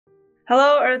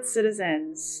Hello Earth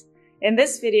citizens! In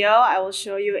this video, I will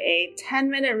show you a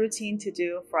 10-minute routine to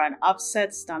do for an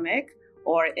upset stomach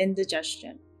or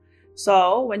indigestion.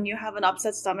 So when you have an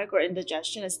upset stomach or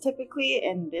indigestion, it's typically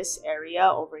in this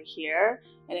area over here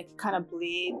and it can kind of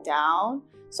bleed down.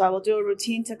 So I will do a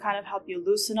routine to kind of help you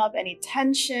loosen up any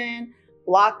tension,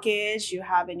 blockage you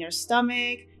have in your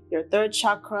stomach, your third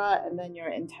chakra, and then your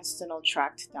intestinal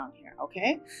tract down here,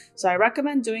 okay? So I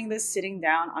recommend doing this sitting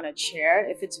down on a chair.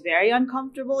 If it's very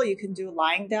uncomfortable, you can do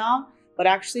lying down, but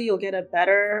actually you'll get a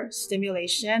better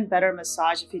stimulation, better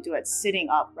massage if you do it sitting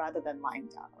up rather than lying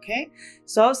down, okay?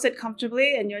 So sit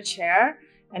comfortably in your chair,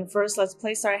 and first let's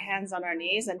place our hands on our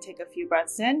knees and take a few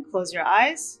breaths in. Close your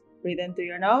eyes, breathe in through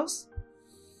your nose,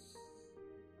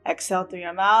 exhale through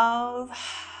your mouth.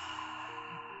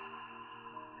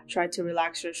 Try to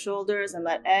relax your shoulders and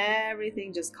let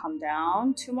everything just come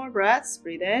down. 2 more breaths.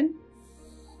 Breathe in.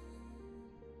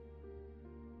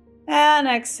 And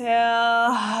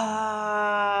exhale.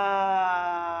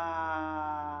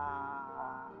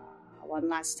 One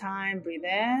last time. Breathe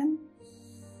in.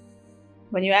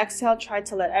 When you exhale, try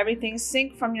to let everything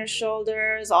sink from your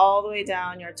shoulders all the way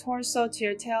down your torso to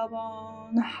your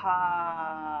tailbone.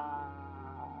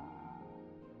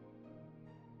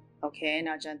 Okay,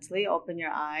 now gently open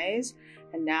your eyes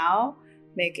and now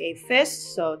make a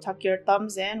fist. So tuck your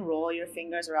thumbs in, roll your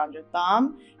fingers around your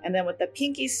thumb, and then with the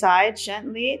pinky side,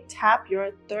 gently tap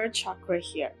your third chakra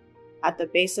here at the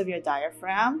base of your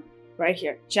diaphragm, right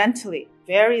here, gently,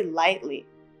 very lightly,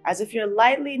 as if you're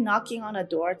lightly knocking on a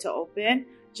door to open,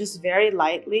 just very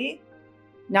lightly.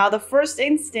 Now the first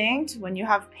instinct when you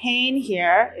have pain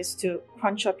here is to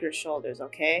crunch up your shoulders,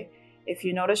 okay? If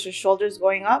you notice your shoulders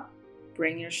going up,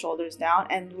 bring your shoulders down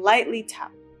and lightly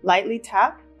tap. Lightly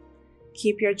tap.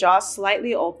 Keep your jaw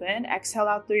slightly open. Exhale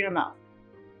out through your mouth.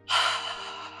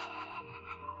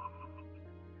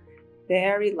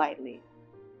 Very lightly.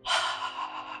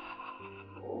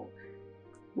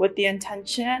 With the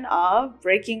intention of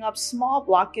breaking up small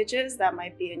blockages that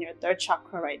might be in your third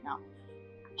chakra right now.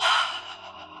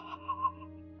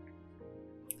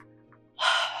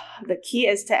 The key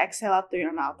is to exhale out through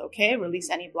your mouth, okay? Release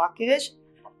any blockage.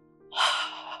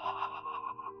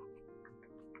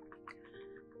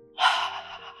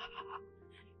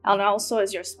 And also,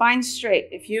 is your spine straight?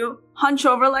 If you hunch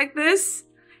over like this,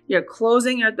 you're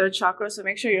closing your third chakra, so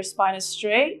make sure your spine is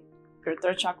straight, your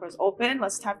third chakra is open.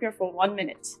 Let's tap here for 1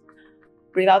 minute.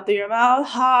 Breathe out through your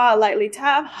mouth, lightly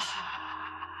tap.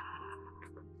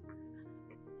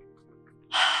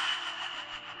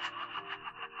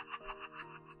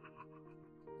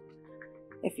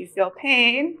 If you feel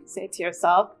pain, say to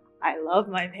yourself, I love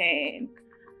my pain.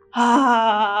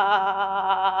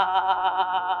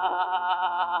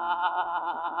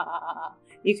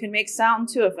 You can make sound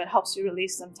too if it helps you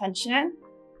release some tension.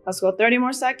 Let's go 30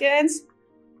 more seconds.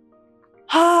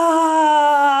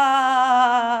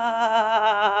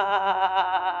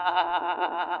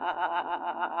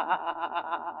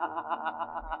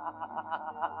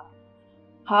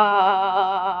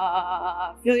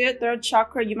 Feel your third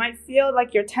chakra. You might feel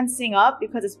like you're tensing up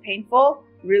because it's painful.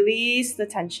 Release the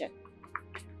tension.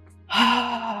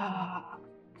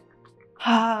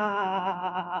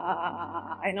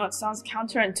 I know it sounds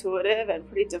counterintuitive and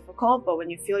pretty difficult, but when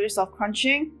you feel yourself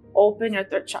crunching, open your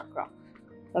third chakra.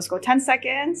 Let's go 10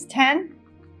 seconds. 10,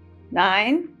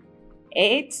 9,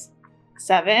 8,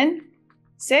 7,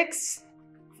 6,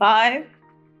 5,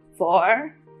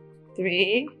 4,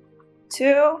 3,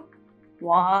 2,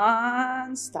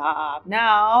 1. Stop.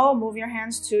 Now move your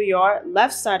hands to your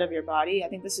left side of your body. I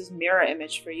think this is mirror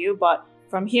image for you, but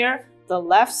from here, the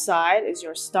left side is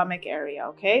your stomach area,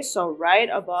 okay? So right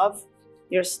above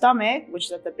your stomach, which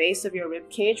is at the base of your rib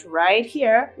cage, right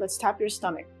here, let's tap your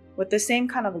stomach with the same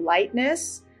kind of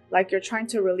lightness, like you're trying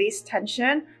to release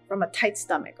tension from a tight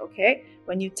stomach, okay?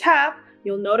 When you tap,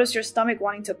 you'll notice your stomach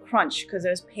wanting to crunch because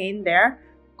there's pain there.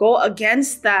 Go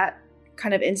against that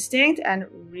kind of instinct and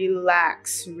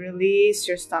relax, release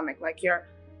your stomach like you're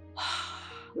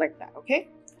like that, okay?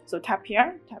 So tap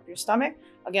here, tap your stomach.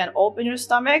 Again, open your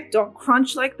stomach. Don't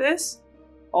crunch like this.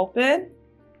 Open,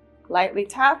 lightly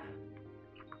tap.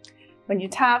 When you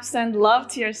tap, send love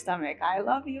to your stomach. I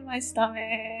love you, my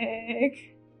stomach.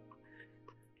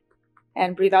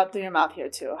 And breathe out through your mouth here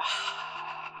too.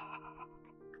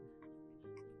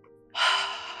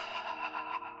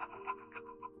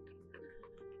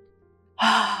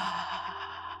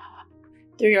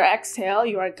 Through your exhale,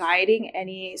 you are guiding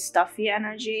any stuffy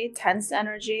energy, tense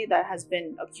energy that has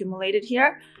been accumulated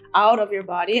here out of your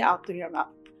body, out through your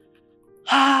mouth.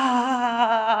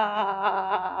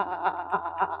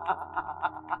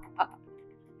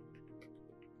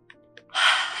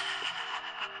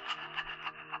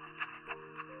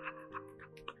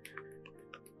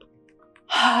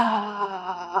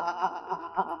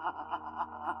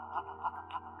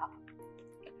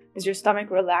 Is your stomach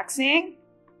relaxing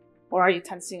or are you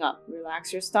tensing up?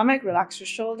 Relax your stomach, relax your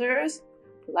shoulders,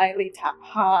 lightly tap.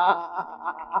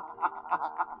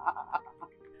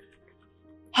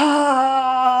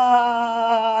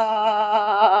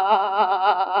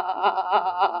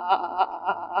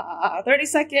 30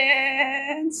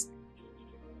 seconds.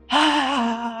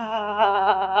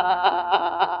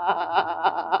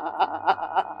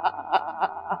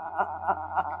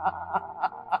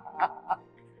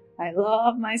 I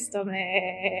love my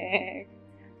stomach.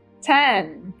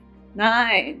 10,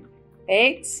 9,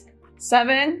 8,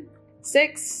 7,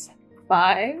 6,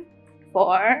 5,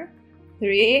 4,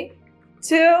 3,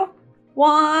 2,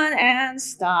 1, and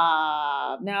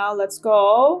stop. Now let's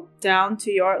go down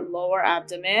to your lower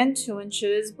abdomen, 2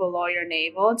 inches below your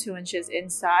navel, 2 inches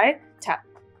inside. Tap.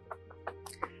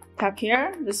 Tap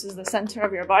here. This is the center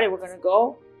of your body. We're going to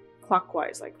go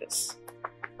clockwise like this.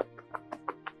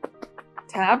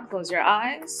 Tap, close your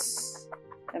eyes.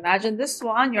 Imagine this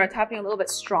one, you're tapping a little bit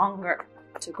stronger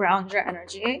to ground your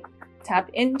energy. Tap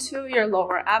into your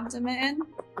lower abdomen,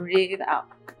 breathe out.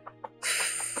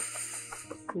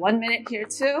 1 minute here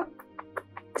too.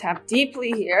 Tap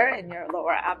deeply here in your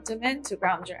lower abdomen to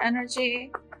ground your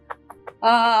energy.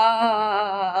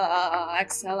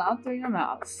 Exhale out through your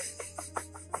mouth.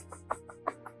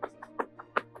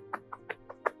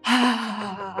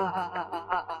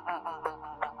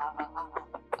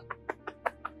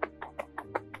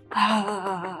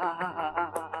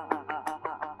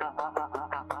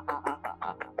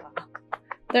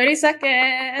 "30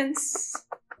 seconds.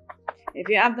 If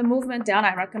you have the movement down,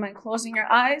 I recommend closing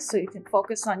your eyes so you can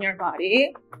focus on your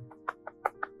body.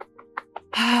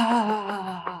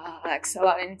 Exhale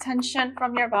out any tension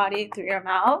from your body through your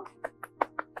mouth.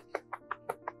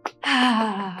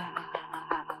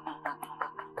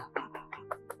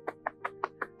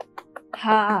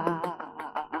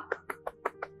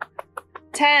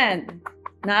 10,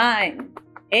 9,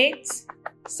 8,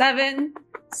 7,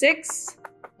 6,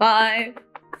 5,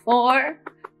 4,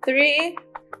 3,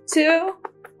 2,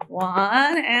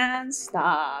 1, and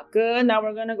stop. Good. Now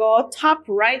we're gonna go top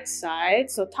right side.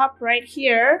 So top right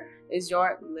here is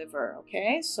your liver.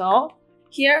 Okay, so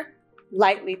here,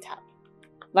 lightly tap.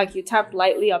 Like you tap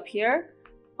lightly up here.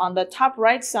 On the top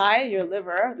right side, your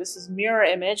liver. This is mirror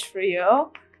image for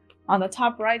you. On the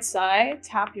top right side,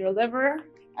 tap your liver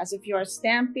as if you are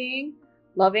stamping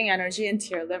loving energy into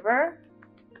your liver.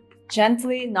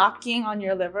 Gently knocking on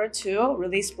your liver to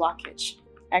release blockage.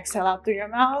 Exhale out through your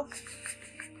mouth.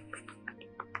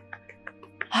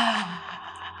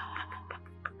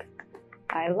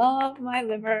 I love my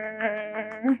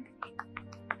liver.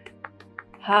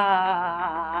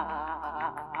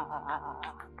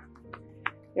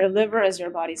 Your liver is your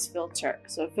body's filter.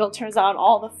 So it filters out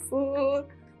all the food,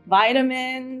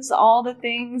 vitamins, all the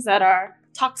things that are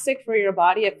toxic for your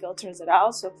body. It filters it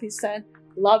out. So please send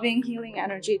loving, healing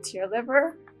energy to your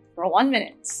liver for 1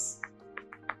 minute.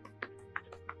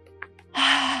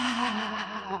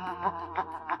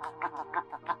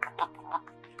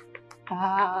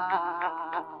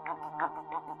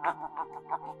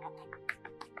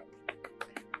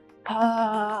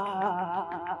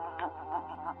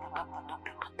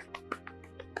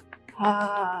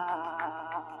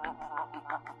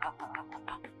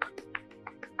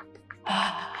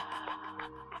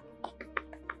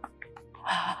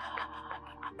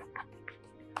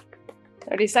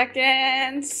 "30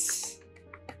 seconds.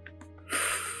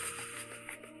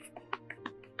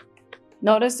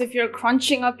 Notice if you're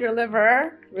crunching up your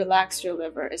liver, relax your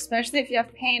liver. Especially if you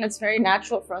have pain, it's very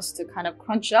natural for us to kind of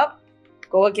crunch up.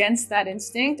 Go against that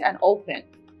instinct and open.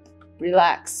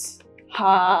 Relax.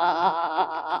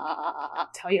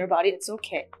 Tell your body it's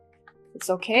okay. It's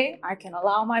okay. I can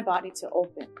allow my body to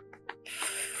open.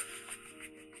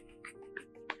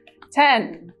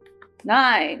 10,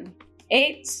 9,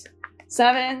 8,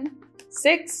 7,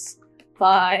 6,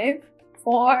 5,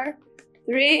 4,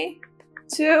 3,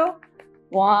 2,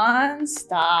 1.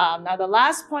 Stop. Now the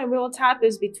last point we will tap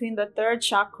is between the third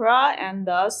chakra and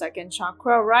the second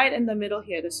chakra, right in the middle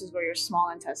here. This is where your small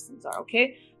intestines are,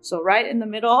 okay? So right in the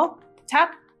middle,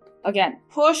 tap. Again,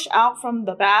 push out from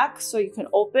the back so you can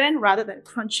open rather than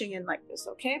crunching in like this,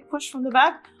 okay? Push from the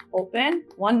back, open.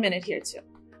 1 minute here too.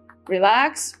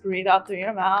 Relax, breathe out through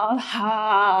your mouth.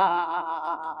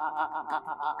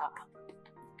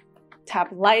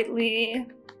 Tap lightly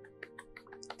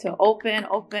to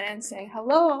open, saying,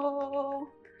 hello,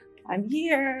 I'm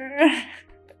here.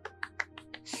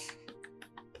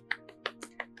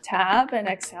 Tap and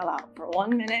exhale out for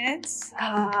 1 minute.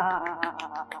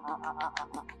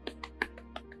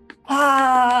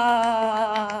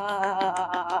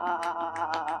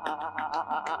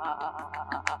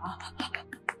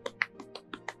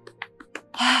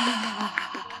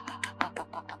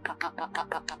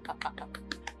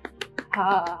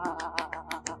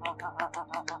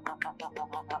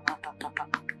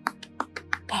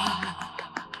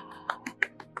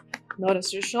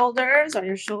 Notice your shoulders. Are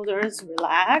your shoulders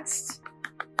relaxed?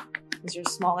 Is your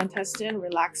small intestine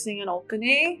relaxing and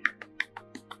opening?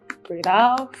 Breathe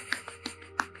out.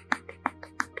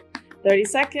 30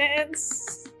 seconds.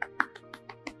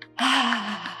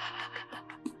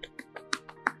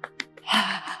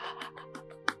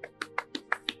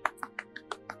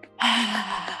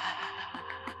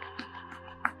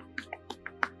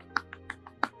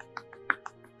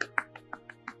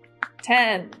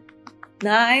 10,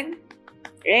 9,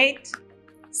 8,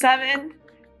 7,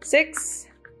 6,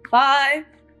 5,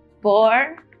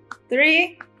 4,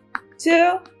 3,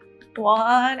 2,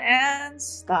 1, and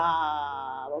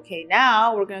stop. Okay,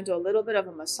 now we're going to do a little bit of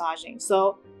a massaging.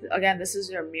 So again, this is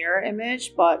your mirror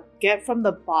image, but get from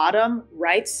the bottom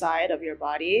right side of your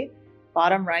body,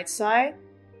 bottom right side,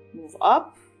 move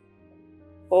up,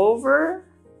 over,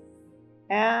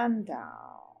 and down,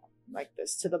 like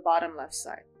this, to the bottom left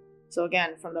side. So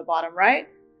again, from the bottom right,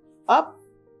 up,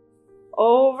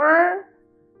 over,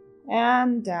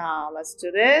 and down. Let's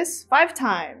do this 5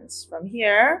 times. From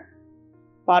here,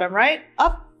 bottom right,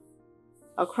 up,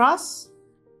 across,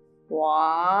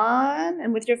 1,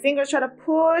 and with your fingers try to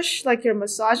push like you're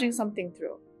massaging something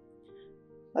through.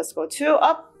 Let's go 2,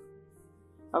 up,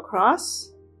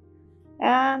 across,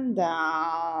 and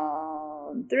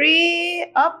down.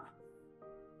 3, up,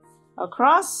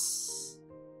 across,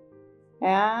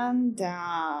 and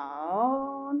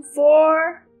down.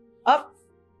 4, up,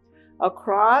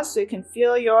 across, so you can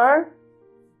feel your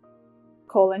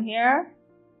colon here,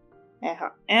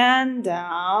 and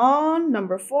down.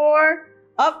 Number 4,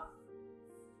 up,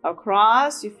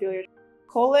 across, you feel your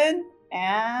colon,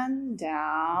 and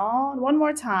down. One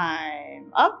more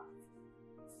time, up,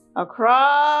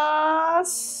 across,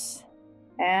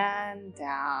 and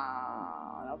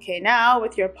down. Okay, now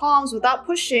with your palms, without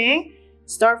pushing,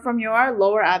 start from your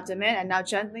lower abdomen and now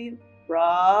gently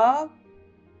rub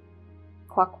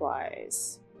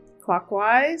clockwise,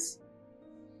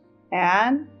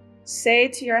 and say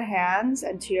to your hands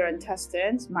and to your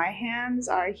intestines, my hands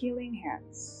are healing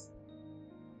hands.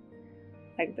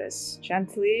 Like this,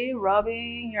 gently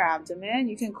rubbing your abdomen.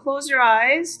 You can close your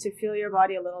eyes to feel your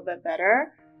body a little bit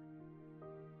better.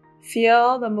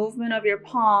 Feel the movement of your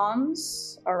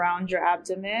palms around your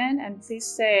abdomen, and please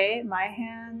say, my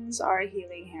hands are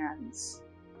healing hands.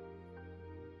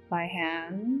 My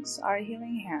hands are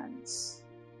healing hands.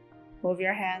 Move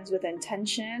your hands with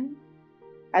intention,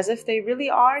 as if they really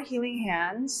are healing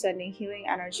hands, sending healing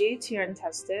energy to your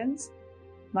intestines.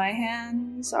 My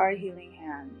hands are healing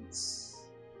hands.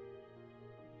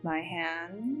 My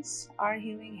hands are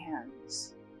healing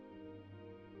hands.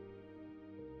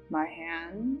 My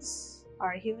hands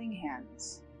are healing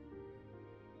hands.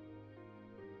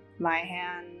 My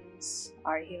hands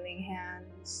are healing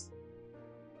hands.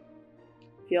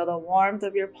 Feel the warmth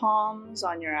of your palms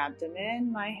on your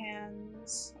abdomen. My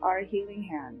hands are healing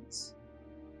hands.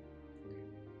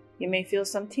 You may feel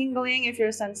some tingling if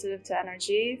you're sensitive to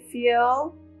energy.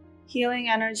 Feel healing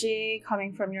energy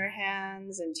coming from your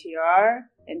hands into your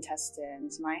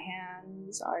intestines. My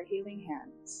hands are healing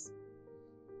hands.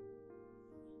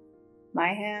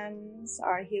 My hands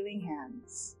are healing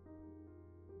hands.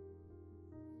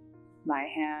 My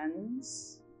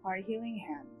hands are healing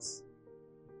hands.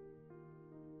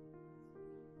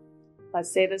 Let's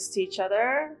say this to each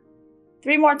other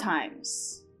 3 more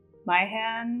times. My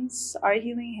hands are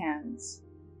healing hands.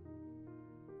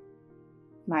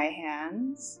 My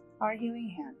hands are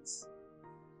healing hands.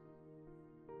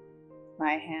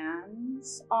 My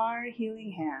hands are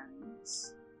healing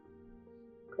hands.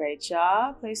 Great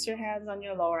job. Place your hands on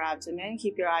your lower abdomen.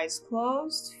 Keep your eyes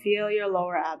closed. Feel your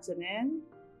lower abdomen.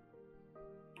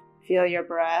 Feel your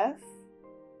breath.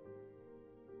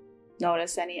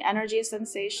 Notice any energy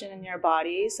sensation in your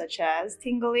body, such as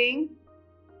tingling,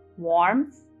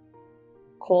 warmth,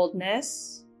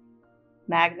 coldness,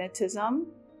 magnetism.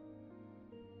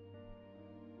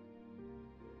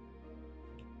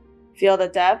 Feel the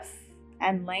depth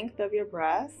and length of your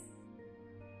breath.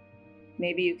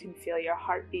 Maybe you can feel your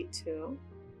heartbeat too.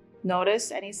 Notice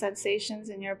any sensations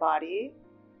in your body.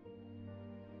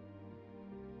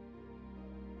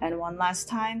 And one last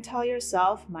time, tell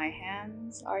yourself, my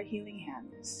hands are healing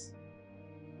hands.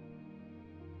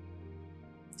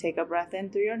 Take a breath in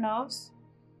through your nose.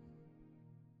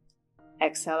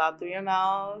 Exhale out through your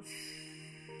mouth.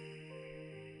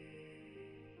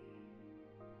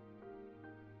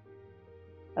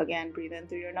 Again, breathe in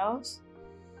through your nose.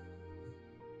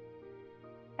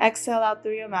 Exhale out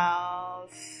through your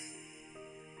mouth.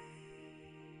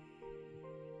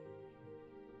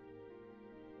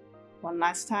 One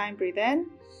last time, breathe in.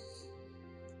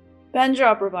 Bend your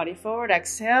upper body forward,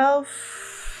 exhale.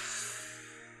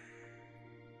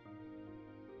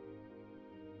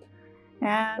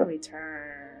 And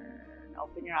return.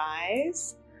 Open your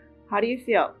eyes. How do you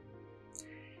feel?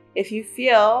 If you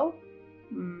still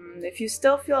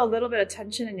feel a little bit of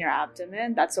tension in your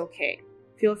abdomen, that's okay.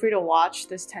 Feel free to watch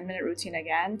this 10-minute routine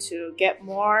again to get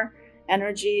more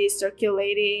energy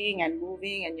circulating and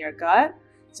moving in your gut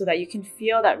so that you can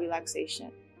feel that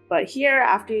relaxation. But here,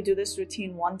 after you do this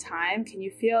routine one time, can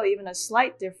you feel even a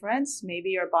slight difference?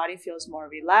 Maybe your body feels more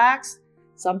relaxed,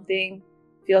 something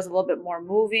feels a little bit more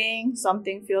moving,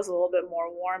 something feels a little bit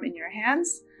more warm in your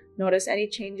hands. Notice any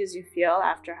changes you feel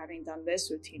after having done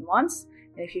this routine once.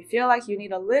 And if you feel like you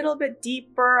need a little bit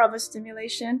deeper of a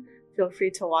stimulation, feel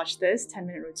free to watch this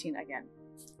 10-minute routine again.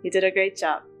 You did a great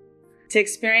job. To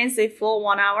experience a full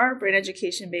 1-hour brain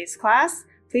education-based class,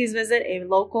 please visit a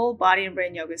local body and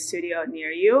brain yoga studio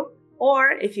near you.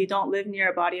 Or if you don't live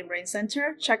near a body and brain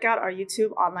center, check out our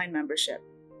YouTube online membership.